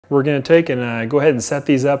we're gonna take and go ahead and set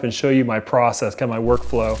these up and show you my process, kind of my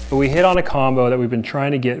workflow. But we hit on a combo that we've been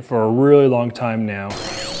trying to get for a really long time now.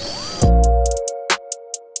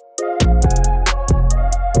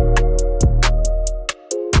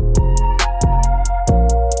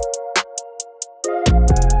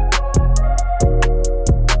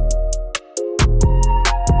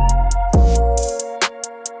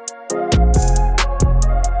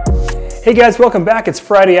 Hey guys, welcome back. It's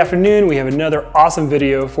Friday afternoon. We have another awesome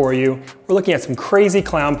video for you. We're looking at some crazy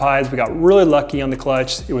clown pieds. We got really lucky on the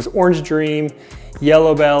clutch. It was Orange Dream,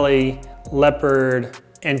 Yellowbelly, Leopard,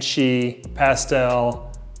 Enchi, Pastel,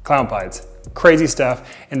 clown pieds. Crazy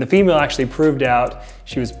stuff. And the female actually proved out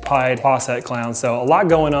she was pied posset clown. So a lot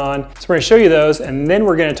going on. So we're gonna show you those, and then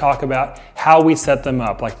we're gonna talk about how we set them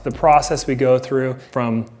up, like the process we go through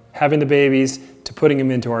from having the babies to putting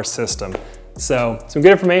them into our system. So some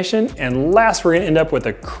good information, and last we're gonna end up with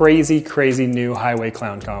a crazy new highway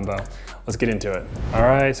clown combo. Let's get into it. All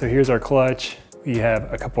right, so here's our clutch. We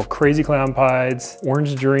have a couple crazy clown pieds,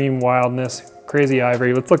 Orange Dream Wildness, Crazy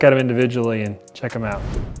Ivory. Let's look at them individually and check them out.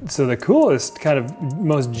 So the coolest, kind of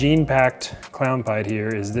most gene-packed clown pied here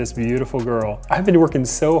is this beautiful girl. I've been working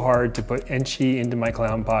so hard to put Enchi into my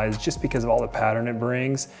clown pieds just because of all the pattern it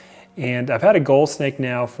brings. And I've had a gold snake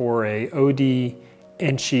now for a OD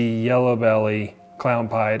Enchi Yellowbelly clown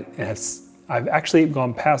pied, and I've actually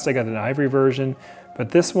gone past, I got an ivory version, but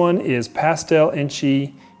this one is Pastel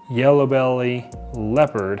Enchi Yellowbelly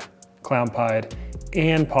Leopard clown pied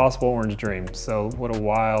and possible Orange Dream. So what a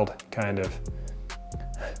wild kind of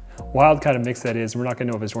mix that is. We're not gonna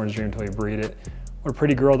know if it's Orange Dream until we breed it. What a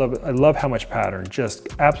pretty girl though. I love how much pattern, just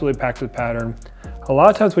absolutely packed with pattern. A lot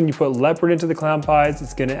of times when you put leopard into the clown pieds,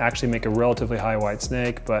 it's gonna actually make a relatively high white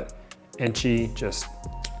snake, but Enchi just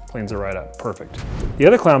cleans it right up, perfect. The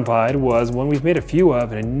other clown pied was one we've made a few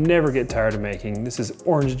of and I never get tired of making. This is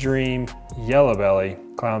Orange Dream Yellowbelly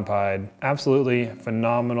clown pied. Absolutely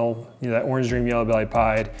phenomenal. You know, that Orange Dream Yellowbelly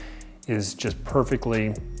pied is just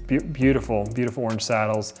perfectly beautiful orange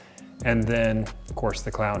saddles. And then, of course, the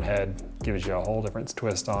clown head gives you a whole different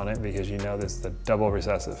twist on it because you know this is the double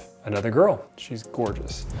recessive. Another girl, she's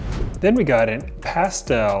gorgeous. Then we got in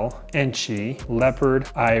Pastel, Enchi, Leopard,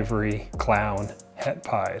 Ivory, Clown, Het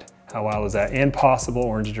pied. How wild is that? And possible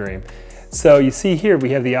Orange Dream. So you see here, we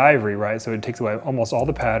have the ivory, right? So it takes away almost all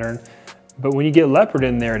the pattern. But when you get leopard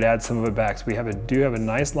in there, it adds some of it back. So we do have a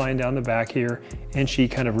nice line down the back here. Enchi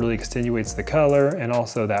kind of really extenuates the color, and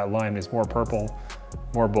also that line is more purple,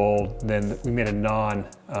 more bold. Then we made a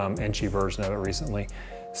non-Enchi version of it recently.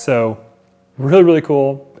 So really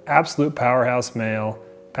cool, absolute powerhouse male,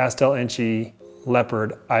 Pastel Enchi,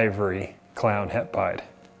 Leopard, Ivory, Clown, Het pied.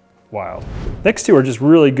 Wild. Next two are just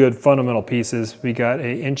really good fundamental pieces. We got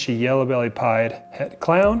a Enchi Yellowbelly pied Het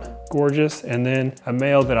clown, gorgeous, and then a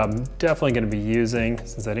male that I'm definitely gonna be using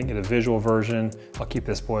since I didn't get a visual version. I'll keep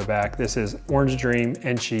this boy back. This is Orange Dream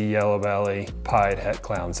Enchi Yellowbelly pied Het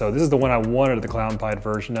clown. So this is the one I wanted the clown pied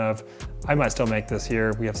version of. I might still make this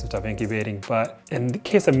here. We have some stuff incubating, but in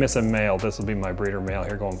case I miss a male, this will be my breeder male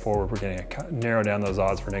here going forward. We're gonna narrow down those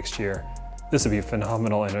odds for next year. This would be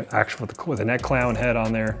phenomenal and actually with a neck clown head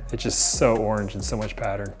on there. It's just so orange and so much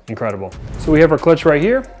pattern. Incredible. So we have our clutch right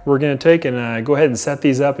here. We're gonna take and go ahead and set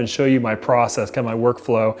these up and show you my process, kind of my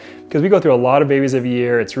workflow. Because we go through a lot of babies every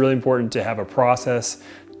year. It's really important to have a process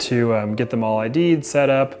to get them all ID'd, set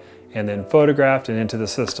up, and then photographed and into the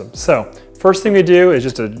system. So first thing we do is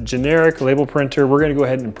just a generic label printer. We're gonna go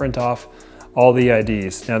ahead and print off all the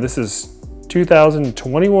IDs. Now this is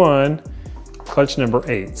 2021. Clutch number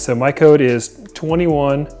 8. So my code is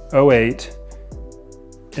 2108,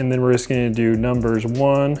 and then we're just going to do numbers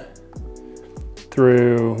 1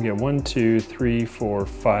 through 1, 2, 3, 4,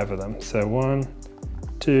 5 of them. So 1,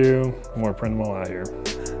 2, I'm going to print them all out here.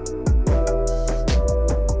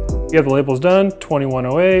 We have the labels done,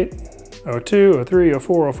 2108, 02, 03,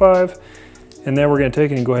 04, 05, and then we're going to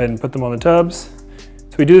take it and go ahead and put them on the tubs.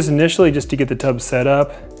 So we do this initially just to get the tubs set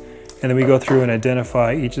up, and then we go through and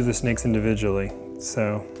identify each of the snakes individually.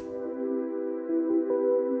 So,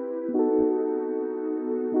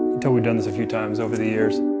 until we've done this a few times over the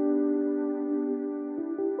years.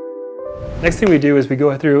 Next thing we do is we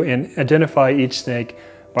go through and identify each snake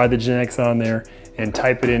by the genetics on there and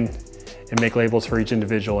type it in and make labels for each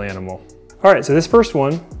individual animal. All right, so this first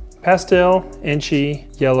one, Pastel,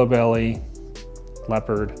 Enchi, Yellowbelly,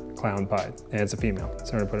 Leopard, Clown pied, and it's a female.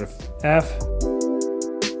 So I'm gonna put a F.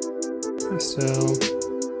 So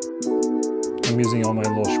I'm using all my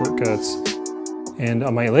little shortcuts. And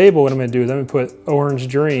on my label, what I'm gonna do is I'm gonna put Orange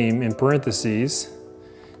Dream in parentheses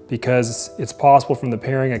because it's possible from the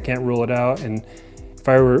pairing, I can't rule it out. And if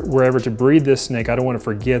I were ever to breed this snake, I don't want to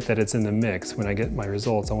forget that it's in the mix. When I get my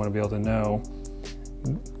results, I want to be able to know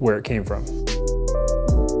where it came from.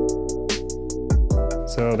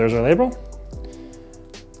 So there's our label,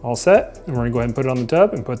 all set. And we're gonna go ahead and put it on the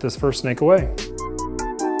tub and put this first snake away.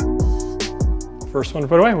 First one to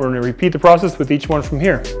put away, we're gonna repeat the process with each one from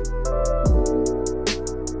here.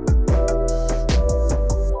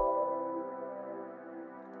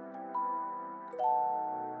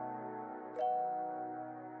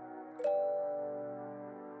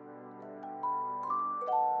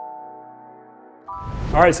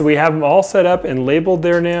 All right, so we have them all set up and labeled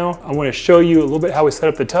there now. I want to show you a little bit how we set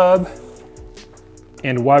up the tub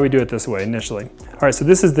and why we do it this way initially. All right, so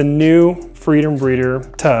this is the new Freedom Breeder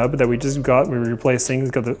tub that we just got, we're replacing.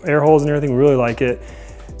 It's got the air holes and everything, we really like it.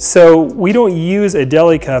 So we don't use a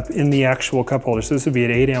deli cup in the actual cup holder. So this would be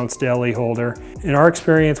an 8-ounce deli holder. In our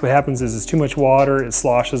experience, what happens is it's too much water, it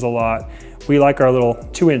sloshes a lot. We like our little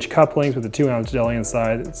 2-inch couplings with a 2-ounce deli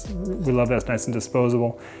inside. We love that, it's nice and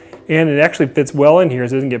disposable. And it actually fits well in here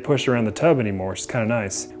so it doesn't get pushed around the tub anymore, which is kind of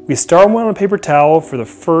nice. We start one on a paper towel for the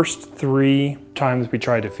first 3 times we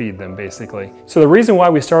try to feed them, basically. So the reason why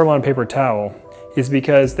we start them on a paper towel is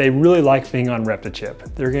because they really like being on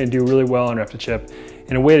ReptiChip. They're gonna do really well on ReptiChip.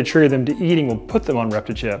 And a way to trigger them to eating will put them on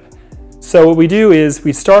ReptiChip. So what we do is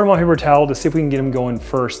we start them on paper towel to see if we can get them going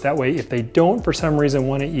first. That way, if they don't for some reason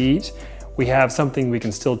want to eat, we have something we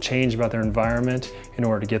can still change about their environment in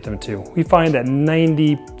order to get them to. We find that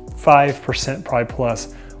 95% probably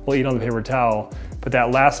plus will eat on the paper towel, but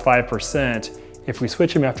that last 5%, if we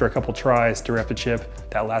switch them after a couple tries to ReptiChip,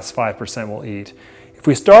 that last 5% will eat. If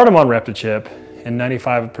we start them on ReptiChip and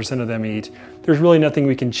 95% of them eat, there's really nothing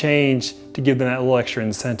we can change to give them that little extra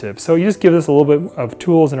incentive. So you just give us a little bit of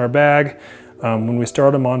tools in our bag when we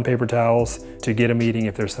start them on paper towels to get them eating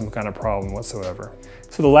if there's some kind of problem whatsoever.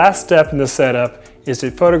 So the last step in this setup is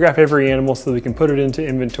to photograph every animal so that we can put it into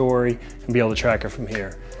inventory and be able to track it from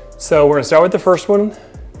here. So we're gonna start with the first one.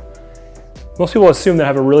 Most people assume that I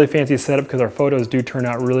have a really fancy setup because our photos do turn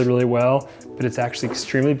out really, really well, but it's actually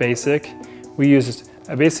extremely basic. We use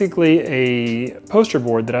basically a poster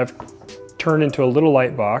board that I've turned into a little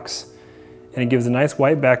light box, and it gives a nice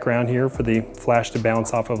white background here for the flash to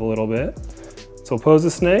bounce off of a little bit. So we'll pose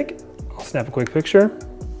the snake, I'll snap a quick picture,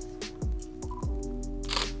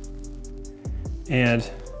 and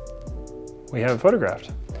we have it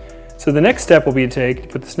photographed. So the next step will be to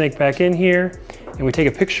put the snake back in here, and we take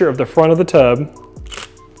a picture of the front of the tub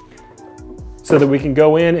so that we can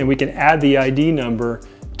go in and we can add the ID number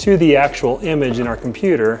to the actual image in our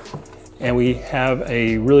computer, and we have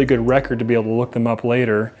a really good record to be able to look them up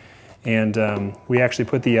later. And we actually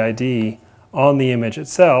put the ID on the image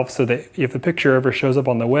itself so that if the picture ever shows up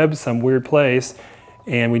on the web some weird place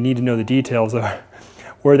and we need to know the details of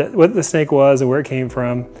what the snake was and where it came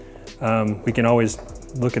from, we can always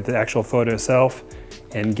look at the actual photo itself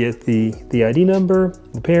and get the ID number,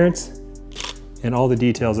 the parents, and all the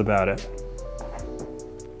details about it.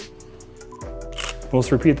 We'll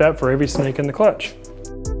just repeat that for every snake in the clutch.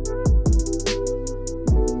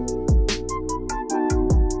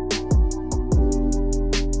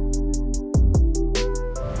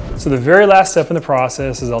 So the very last step in the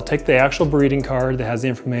process is I'll take the actual breeding card that has the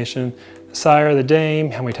information, the sire, the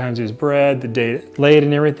dame, how many times he was bred, the date laid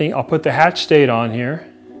and everything. I'll put the hatch date on here,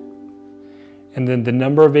 and then the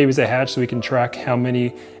number of babies that hatched so we can track how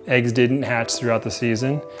many eggs didn't hatch throughout the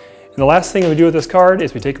season. And the last thing we do with this card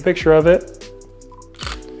is we take a picture of it,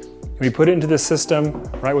 and we put it into the system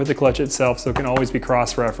right with the clutch itself so it can always be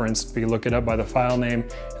cross-referenced. We can look it up by the file name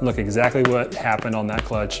and look exactly what happened on that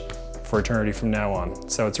clutch for eternity from now on.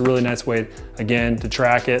 So it's a really nice way, again, to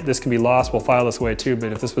track it. This can be lost, we'll file this away too,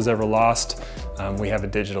 but if this was ever lost, we have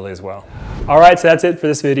it digitally as well. All right, so that's it for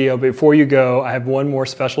this video. Before you go, I have one more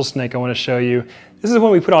special snake I want to show you. This is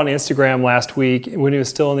one we put on Instagram last week when it was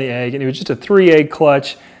still in the egg, and it was just a 3-egg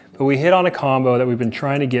clutch, but we hit on a combo that we've been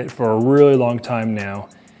trying to get for a really long time now.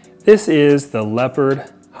 This is the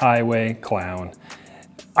Leopard Highway Clown.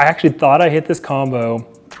 I actually thought I hit this combo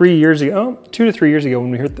 3 years ago, 2 to 3 years ago when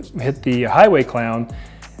we hit the Highway Clown.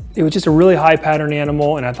 It was just a really high pattern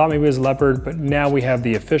animal, and I thought maybe it was leopard, but now we have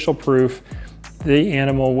the official proof. The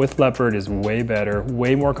animal with leopard is way better,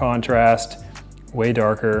 way more contrast, way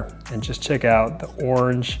darker, and just check out the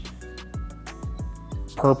orange,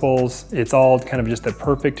 purples. It's all kind of just the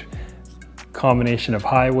perfect combination of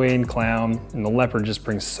highway and clown, and the leopard just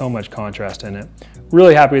brings so much contrast in it.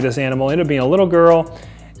 Really happy with this animal. Ended up being a little girl,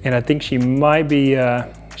 and I think she might be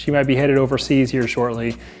headed overseas here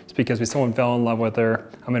shortly. It's because someone fell in love with her.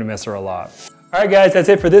 I'm gonna miss her a lot. All right, guys, that's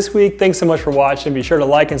it for this week. Thanks so much for watching. Be sure to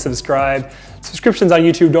like and subscribe. Subscriptions on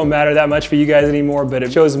YouTube don't matter that much for you guys anymore, but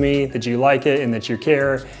it shows me that you like it and that you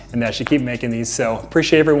care and that you keep making these. So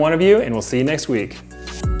appreciate every one of you, and we'll see you next week.